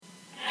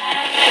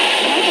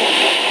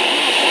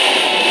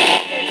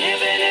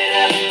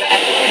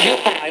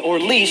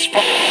police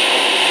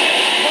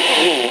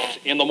rules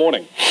in the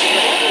morning.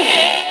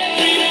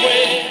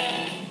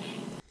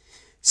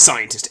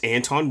 Scientist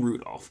Anton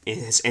Rudolph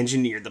has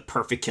engineered the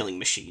perfect killing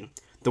machine,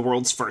 the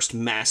world's first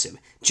massive,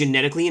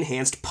 genetically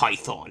enhanced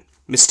python.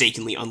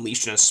 Mistakenly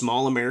unleashed in a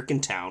small American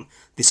town,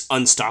 this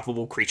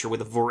unstoppable creature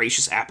with a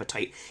voracious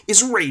appetite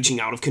is raging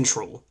out of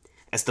control.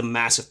 As the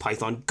massive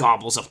python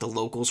gobbles up the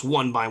locals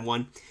one by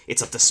one,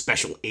 it's up to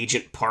Special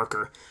Agent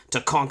Parker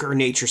to conquer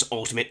nature's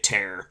ultimate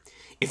terror.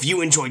 If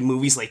you enjoyed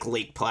movies like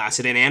Lake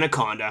Placid and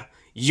Anaconda,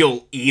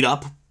 you'll eat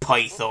up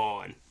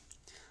Python.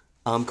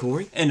 I'm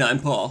Corey. And I'm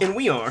Paul. And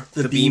we are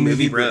the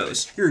B-Movie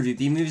Bros. We review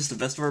B-movies to the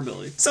best of our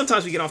ability.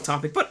 Sometimes we get off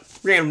topic, but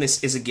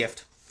randomness is a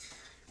gift.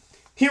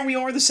 Here we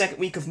are the second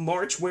week of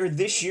March, where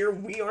this year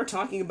we are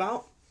talking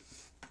about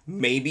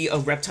maybe a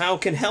reptile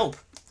can help.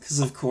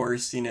 Because, of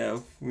course, we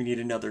need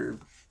another,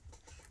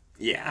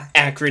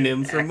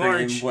 acronym for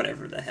March.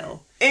 Whatever the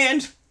hell.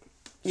 And,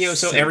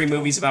 so every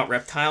movie's about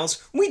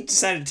reptiles. We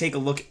decided to take a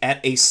look at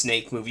a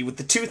snake movie with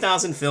the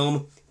 2000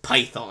 film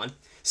Python,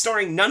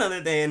 starring none other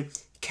than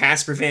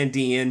Casper Van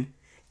Dien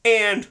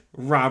and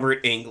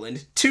Robert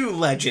Englund, two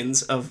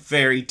legends of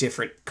very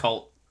different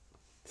cult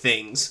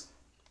things.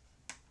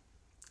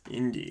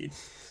 Indeed.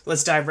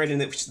 Let's dive right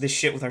into this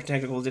shit with our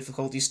technical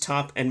difficulties,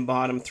 top and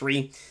bottom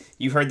three.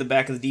 You heard the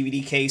back of the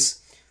DVD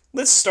case.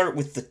 Let's start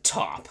with the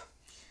top.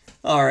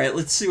 Alright,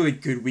 let's see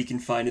what good we can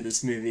find in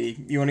this movie.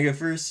 You want to go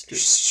first?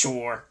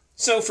 Sure.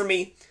 So for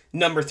me,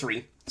 number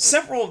 3.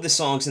 Several of the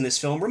songs in this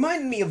film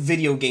reminded me of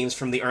video games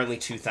from the early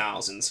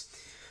 2000s.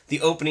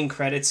 The opening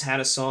credits had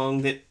a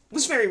song that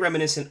was very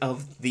reminiscent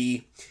of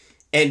the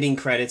ending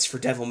credits for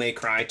Devil May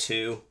Cry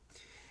 2.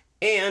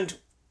 And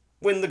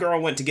when the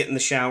girl went to get in the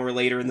shower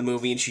later in the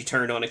movie and she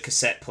turned on a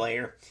cassette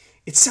player,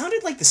 it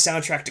sounded like the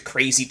soundtrack to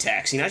Crazy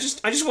Taxi. And I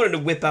just wanted to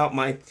whip out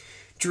my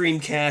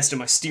Dreamcast and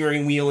my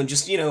steering wheel and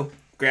just,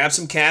 grab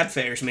some cab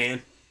fares,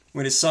 man.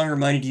 When a song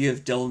reminded you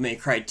of Devil May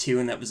Cry 2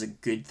 and that was a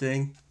good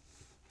thing?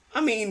 I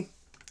mean,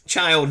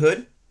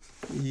 childhood.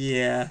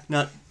 Yeah,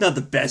 not the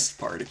best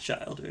part of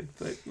childhood,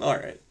 but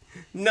alright.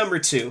 Number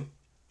 2.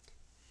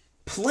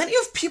 Plenty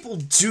of people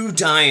do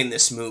die in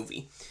this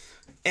movie.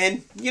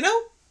 And,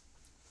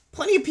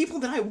 plenty of people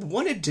that I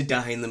wanted to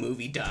die in the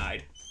movie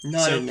died.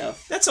 Not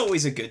enough. That's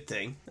always a good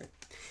thing.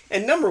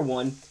 And number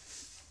 1,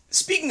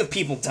 speaking of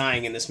people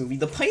dying in this movie,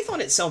 the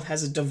python itself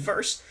has a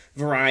diverse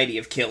variety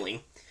of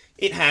killing.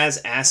 It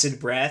has acid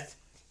breath,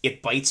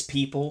 it bites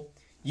people,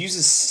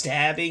 uses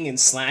stabbing and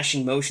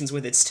slashing motions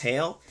with its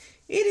tail.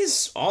 It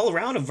is all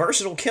around a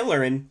versatile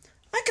killer, and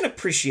I can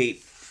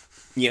appreciate,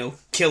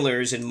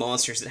 killers and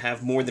monsters that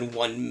have more than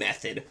one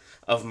method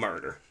of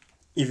murder.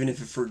 Even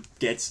if it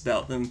forgets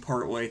about them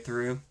partway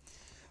through.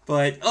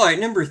 But, alright,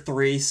 number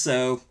 3,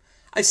 so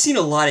I've seen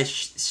a lot of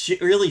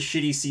really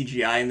shitty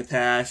CGI in the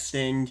past,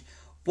 and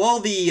while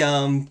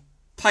the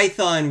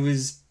Python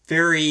was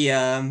very,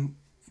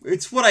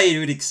 it's what I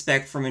would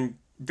expect from a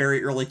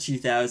very early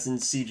 2000s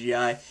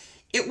CGI,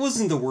 it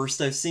wasn't the worst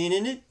I've seen,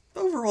 and it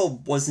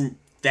overall wasn't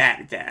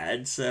that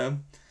bad, so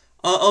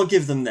I'll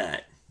give them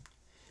that.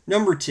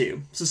 Number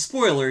 2, so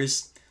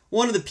spoilers,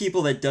 one of the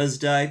people that does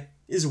die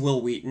is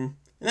Will Wheaton,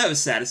 and that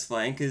was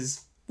satisfying,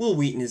 because Will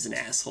Wheaton is an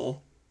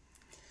asshole.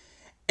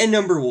 And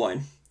number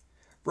 1,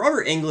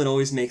 Robert Englund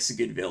always makes a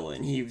good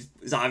villain. He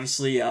was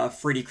obviously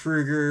Freddy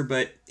Krueger,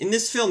 but in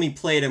this film he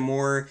played a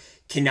more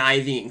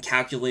conniving and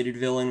calculated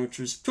villain, which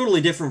was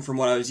totally different from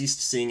what I was used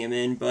to seeing him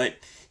in, but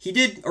he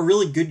did a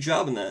really good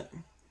job in that.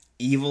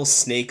 Evil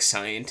snake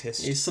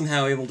scientist. He's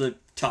somehow able to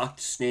talk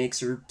to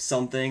snakes or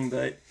something,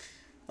 but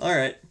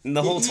alright.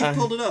 The whole time he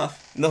pulled it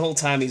off. The whole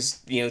time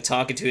he's,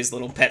 talking to his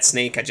little pet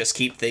snake, I just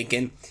keep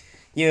thinking,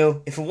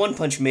 if a One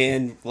Punch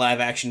Man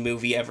live-action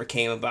movie ever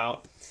came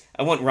about,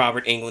 I want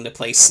Robert Englund to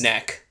play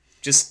Snack.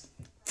 Just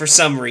for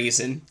some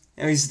reason.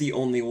 And he's the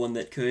only one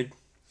that could.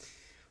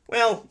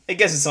 Well, I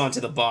guess it's on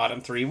to the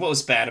bottom 3. What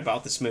was bad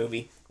about this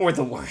movie? Or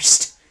the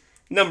worst?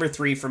 Number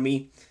 3 for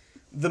me.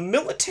 The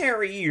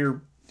military,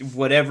 or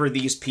whatever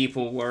these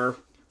people were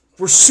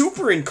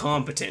super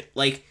incompetent.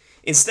 Like,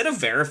 instead of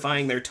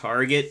verifying their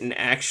target and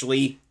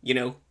actually,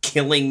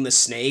 killing the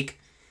snake,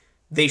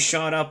 they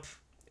shot up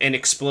and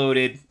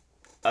exploded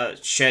a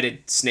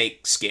shedded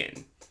snake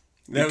skin.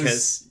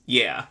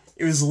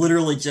 It was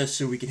literally just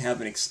so we could have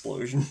an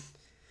explosion.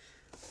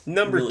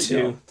 Number really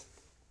 2. Dumb.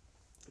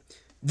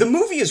 The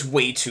movie is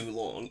way too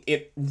long.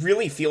 It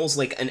really feels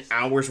like an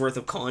hour's worth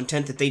of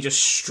content that they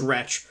just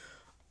stretch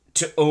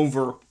to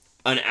over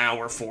an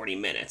hour 40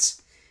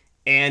 minutes.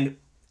 And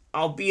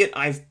albeit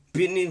I've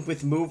been in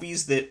with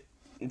movies that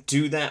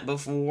do that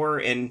before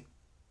and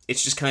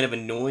it's just kind of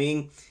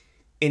annoying,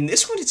 in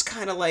this one it's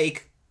kind of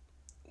like,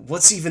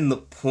 what's even the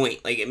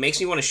point? Like, it makes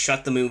me want to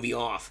shut the movie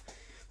off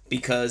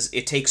because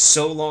it takes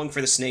so long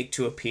for the snake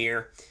to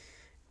appear,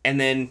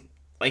 and then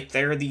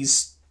there are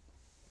these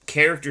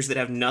characters that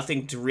have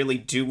nothing to really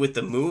do with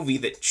the movie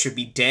that should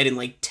be dead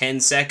in 10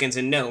 seconds,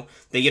 and no,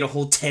 they get a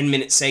whole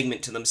 10-minute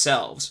segment to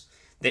themselves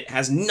that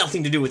has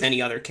nothing to do with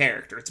any other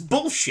character. It's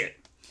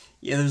bullshit.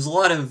 Yeah, there's a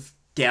lot of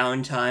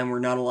downtime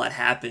where not a lot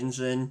happens,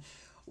 and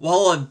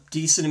while a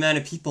decent amount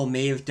of people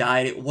may have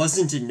died, it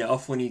wasn't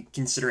enough when you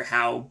consider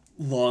how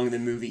long the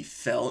movie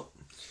felt.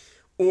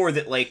 Or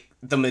that, like,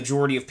 the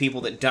majority of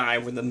people that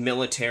died were the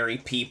military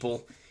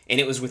people, and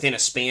it was within a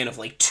span of,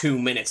 like, 2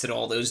 minutes that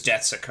all those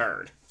deaths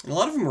occurred. And a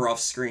lot of them were off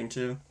screen,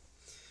 too.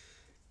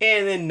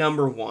 And then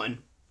number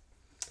 1.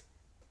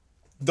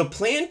 The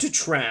plan to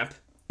trap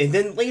and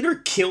then later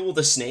kill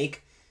the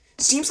snake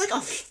seems like a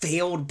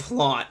failed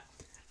plot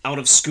out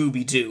of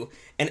Scooby-Doo.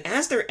 And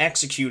as they're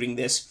executing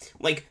this,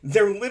 like,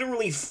 they're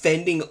literally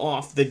fending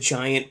off the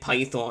giant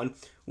python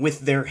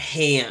with their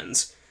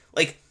hands.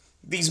 Like,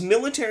 these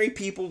military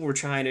people were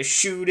trying to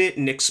shoot it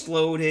and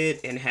explode it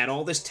and had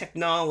all this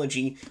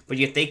technology, but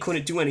yet they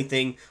couldn't do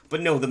anything.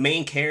 But no, the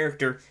main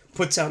character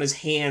puts out his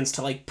hands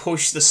to, like,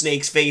 push the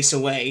snake's face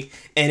away,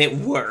 and it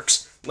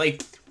works.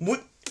 Like,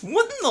 what in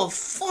the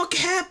fuck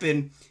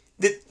happened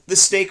that the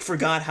snake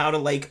forgot how to,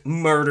 like,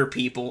 murder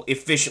people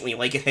efficiently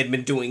like it had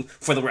been doing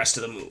for the rest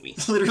of the movie?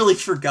 Literally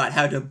forgot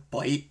how to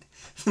bite.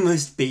 The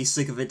most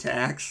basic of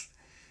attacks.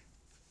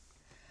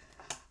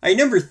 Alright,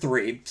 number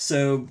 3.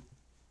 So,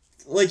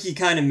 like you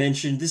kind of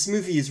mentioned, this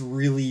movie is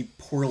really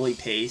poorly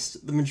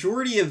paced. The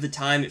majority of the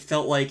time it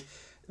felt like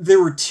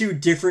there were 2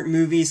 different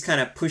movies kind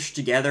of pushed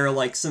together,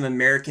 like some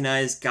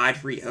Americanized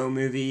Godfrey Ho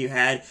movie. You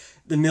had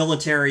the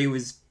military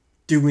was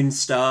doing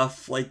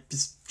stuff, like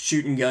just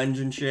shooting guns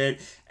and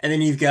shit. And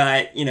then you've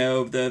got, you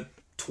know, the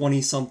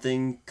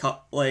 20-something,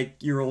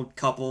 year old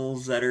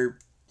couples that are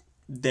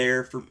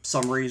there for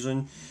some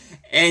reason.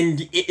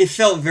 And it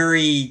felt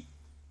very...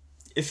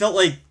 It felt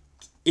like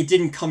it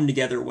didn't come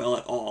together well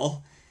at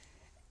all.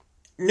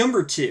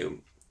 Number 2.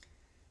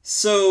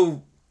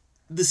 So,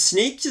 the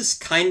snake just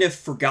kind of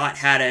forgot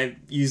how to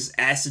use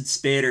acid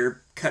spit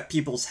or cut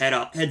people's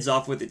heads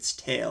off with its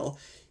tail.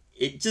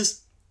 It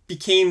just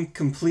became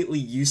completely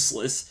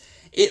useless.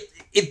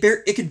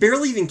 It could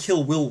barely even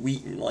kill Will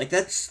Wheaton. Like,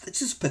 that's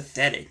just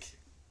pathetic.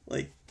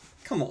 Like,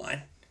 come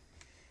on.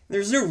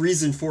 There's no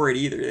reason for it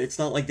either. It's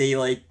not like they,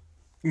 like,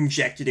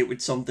 injected it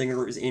with something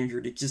or it was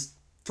injured. It just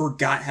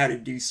forgot how to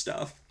do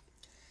stuff.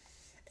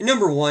 And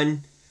number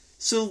 1,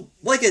 so,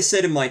 like I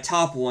said in my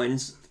top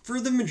ones, for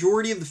the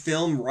majority of the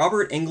film,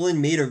 Robert Englund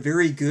made a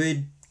very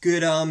good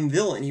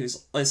villain. He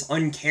was this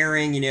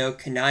uncaring,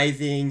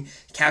 conniving,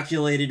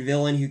 calculated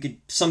villain who could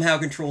somehow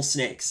control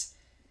snakes.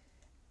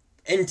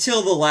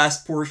 Until the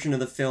last portion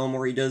of the film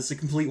where he does a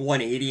complete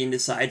 180 and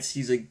decides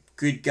he's a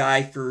good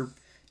guy for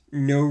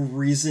no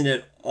reason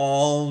at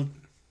all.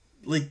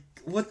 Like,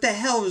 what the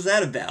hell was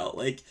that about?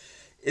 Like,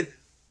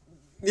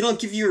 they don't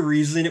give you a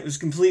reason. It was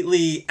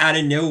completely out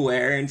of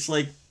nowhere, and it's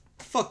like,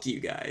 fuck you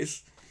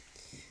guys.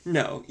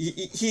 No,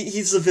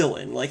 he's a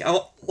villain. Like,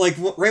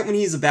 right when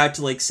he's about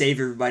to, like, save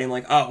everybody, I'm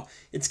like, oh,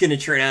 it's gonna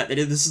turn out that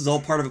this is all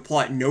part of a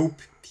plot.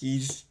 Nope,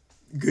 he's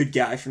a good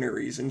guy for no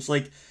reason. It's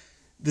like,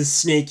 the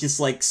snake just,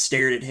 like,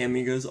 stared at him and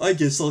he goes, I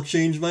guess I'll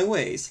change my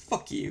ways.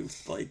 Fuck you,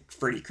 like,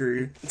 Freddy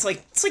Krueger. It's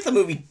like the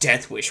movie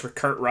Death Wish, where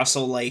Kurt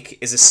Russell, like,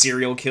 is a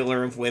serial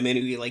killer of women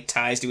who he, like,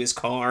 ties to his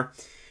car.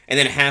 And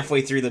then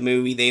halfway through the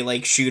movie, they,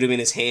 like, shoot him in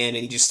his hand,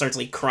 and he just starts,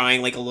 like,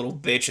 crying like a little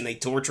bitch, and they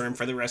torture him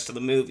for the rest of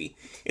the movie.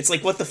 It's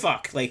like, what the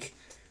fuck? Like,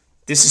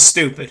 this is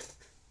stupid.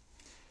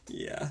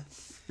 Yeah,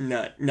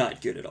 not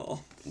good at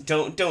all.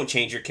 Don't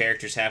change your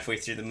characters halfway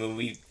through the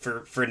movie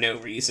for no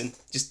reason.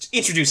 Just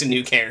introduce a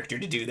new character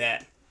to do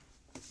that.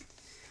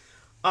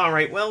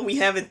 Alright, well, we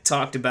haven't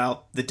talked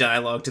about the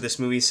dialogue to this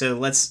movie, so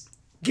let's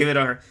give it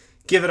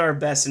our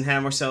best and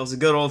have ourselves a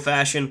good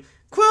old-fashioned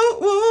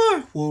quote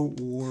war. Quote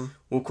war.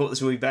 We'll quote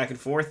this movie back and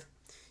forth.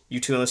 You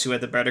tell us who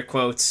had the better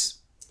quotes.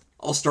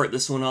 I'll start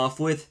this one off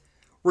with,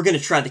 we're gonna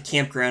try the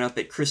campground up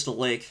at Crystal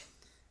Lake.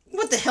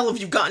 What the hell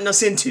have you gotten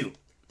us into?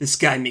 This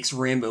guy makes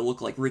Rambo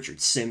look like Richard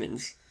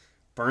Simmons.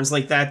 Burns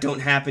like that don't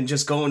happen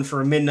just going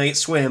for a midnight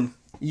swim.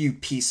 You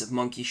piece of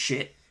monkey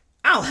shit.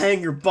 I'll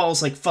hang your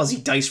balls like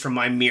fuzzy dice from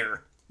my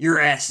mirror. Your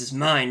ass is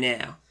mine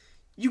now.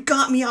 You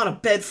got me out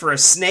of bed for a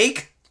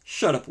snake?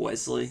 Shut up,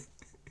 Wesley.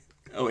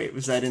 Oh wait,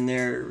 was that in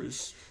there? Or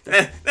was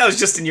that was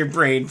just in your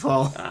brain,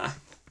 Paul.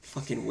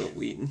 Fucking Will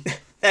Wheaton.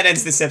 That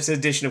ends this episode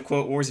edition of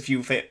Quote Wars. If you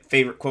have a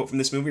favorite quote from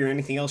this movie or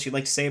anything else you'd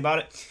like to say about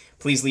it,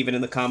 please leave it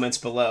in the comments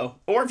below.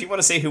 Or if you want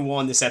to say who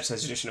won this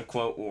episode's edition of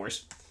Quote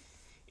Wars.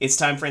 It's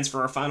time, friends,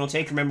 for our final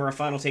take. Remember, our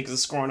final take is a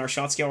score on our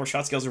shot scale. Our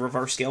shot scale is a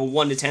reverse scale,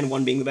 1 to 10,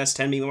 1 being the best,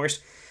 10 being the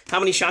worst. How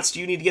many shots do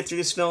you need to get through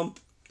this film?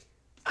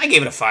 I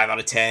gave it a 5 out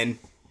of 10.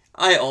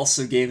 I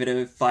also gave it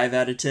a 5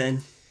 out of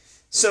 10.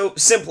 So,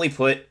 simply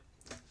put,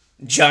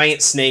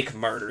 giant snake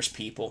murders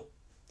people.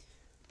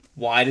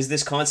 Why does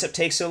this concept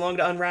take so long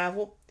to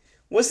unravel?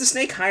 Was the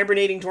snake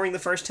hibernating during the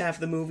first half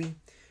of the movie?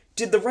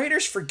 Did the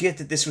writers forget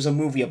that this was a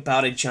movie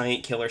about a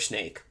giant killer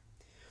snake?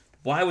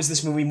 Why was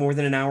this movie more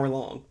than an hour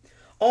long?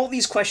 All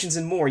these questions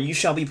and more you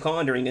shall be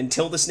pondering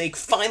until the snake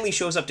finally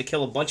shows up to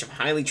kill a bunch of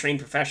highly trained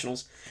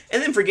professionals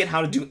and then forget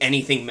how to do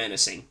anything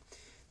menacing.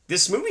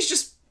 This movie's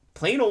just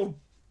plain old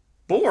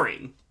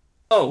boring.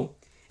 Oh,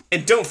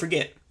 and don't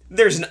forget,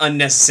 there's an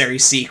unnecessary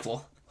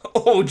sequel.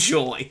 Oh,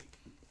 joy.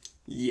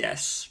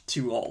 Yes,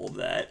 to all of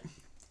that.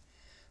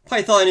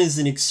 Python is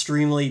an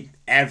extremely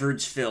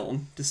average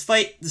film.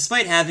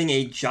 Despite having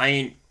a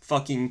giant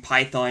fucking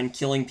python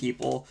killing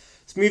people,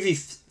 this movie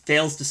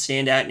fails to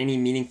stand out in any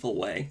meaningful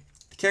way.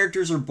 The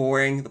characters are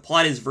boring, the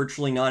plot is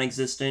virtually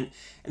non-existent,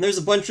 and there's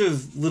a bunch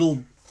of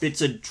little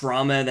bits of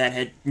drama that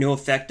had no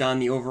effect on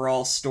the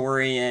overall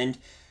story, and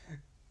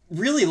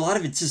really a lot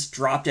of it just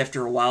dropped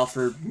after a while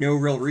for no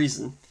real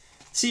reason.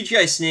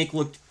 CGI Snake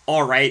looked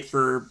alright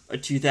for a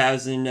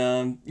 2000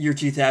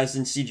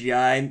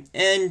 CGI,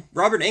 and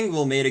Robert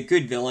Englund made a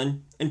good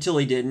villain, until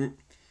he didn't.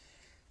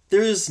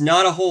 There's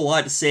not a whole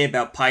lot to say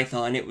about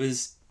Python. It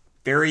was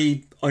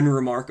very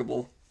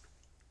unremarkable.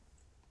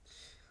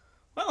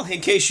 Well,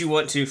 in case you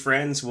want to,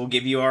 friends, we'll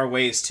give you our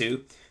ways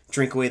to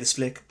drink away this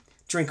flick.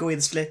 Drink away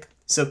this flick.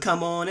 So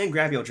come on and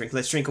grab your drink.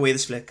 Let's drink away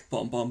this flick.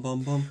 Bum, bum,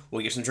 bum, bum.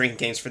 We'll use some drinking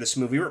games for this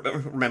movie.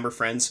 Remember,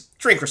 friends,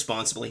 drink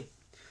responsibly.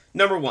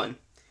 Number 1.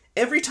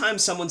 Every time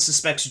someone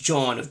suspects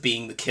John of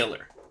being the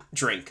killer,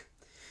 drink.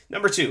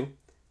 Number 2.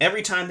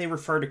 Every time they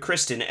refer to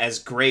Kristen as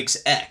Greg's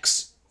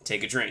ex,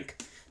 take a drink.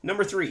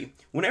 Number 3.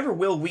 Whenever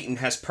Will Wheaton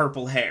has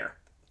purple hair,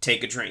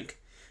 take a drink.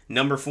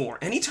 Number 4.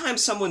 Anytime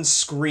someone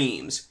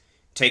screams,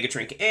 take a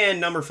drink. And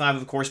number 5,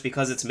 of course,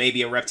 because it's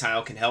Maybe a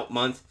Reptile Can Help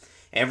month,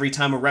 every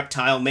time a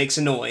reptile makes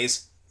a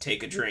noise,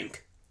 take a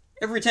drink.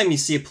 Every time you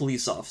see a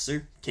police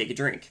officer, take a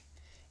drink.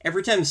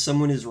 Every time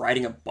someone is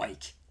riding a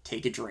bike,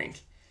 take a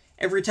drink.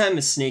 Every time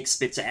a snake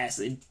spits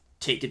acid,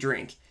 take a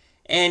drink.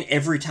 And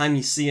every time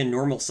you see a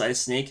normal-sized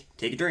snake,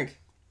 take a drink.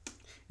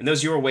 And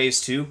those are your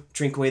ways to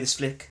drink away this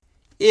flick.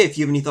 If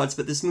you have any thoughts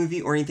about this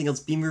movie or anything else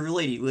B-movie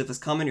related, leave us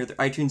a comment either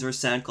iTunes or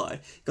SoundCloud.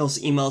 You can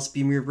also email us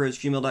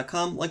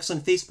bmoviebros@gmail.com, like us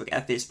on Facebook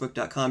at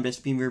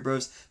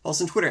facebook.com/bmoviebros, follow us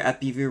on Twitter at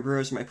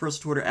bmoviebros, or my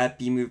personal Twitter at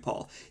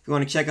bmoviepol. If you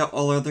want to check out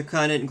all our other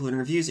content, including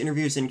reviews,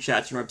 interviews, and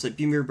chats on our website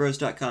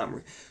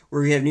bmoviebros.com,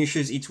 where we have new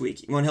shows each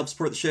week. If you want to help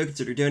support the show,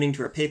 consider donating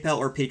to our PayPal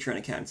or Patreon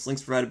accounts.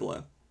 Links provided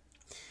below.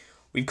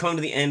 We've come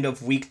to the end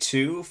of week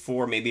 2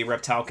 for Maybe a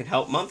Reptile Can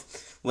Help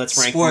month. Let's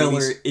rank Spoiler,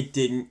 movies. it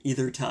didn't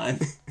either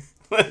time.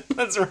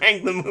 Let's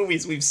rank the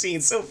movies we've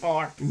seen so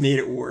far. Made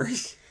it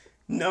worse.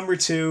 Number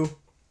 2,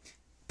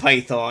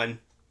 Python.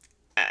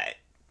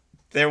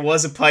 There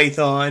was a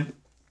python.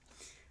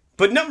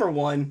 But number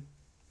 1,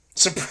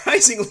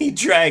 surprisingly,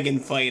 Dragon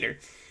Fighter,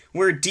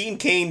 where Dean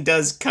Cain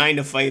does kind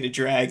of fight a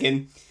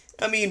dragon.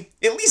 I mean,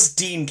 at least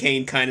Dean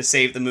Cain kind of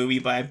saved the movie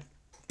by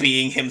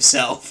being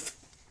himself.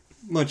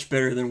 Much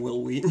better than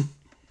Will Wheaton.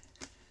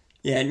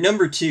 Yeah,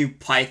 number 2,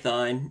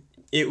 Python.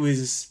 It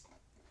was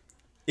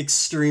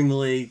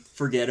extremely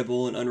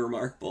forgettable and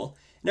unremarkable.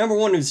 Number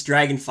 1 was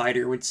Dragon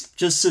Fighter, which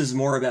just says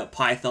more about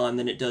Python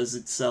than it does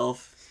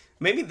itself.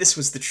 Maybe this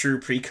was the true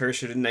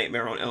precursor to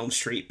Nightmare on Elm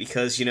Street,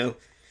 because,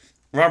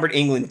 Robert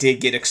Englund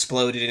did get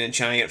exploded in a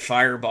giant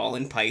fireball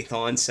in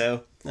Python,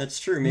 so... That's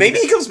true. Maybe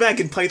he comes back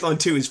in Python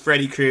 2 as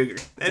Freddy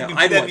Krueger. That'd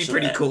be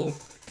pretty cool.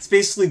 It's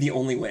basically the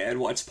only way I'd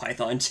watch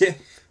Python 2.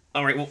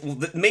 Alright, well,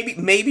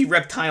 maybe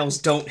reptiles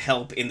don't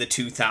help in the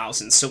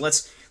 2000s, so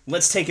let's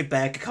take it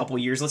back a couple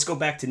years. Let's go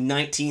back to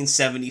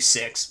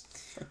 1976.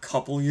 A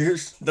couple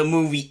years? The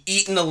movie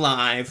Eaten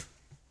Alive,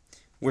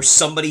 where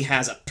somebody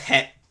has a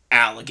pet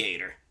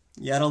alligator.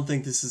 Yeah, I don't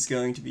think this is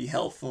going to be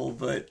helpful,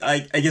 but I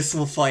guess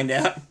we'll find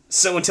out.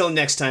 So until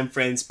next time,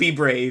 friends, be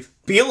brave,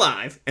 be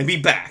alive, and be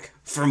back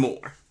for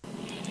more.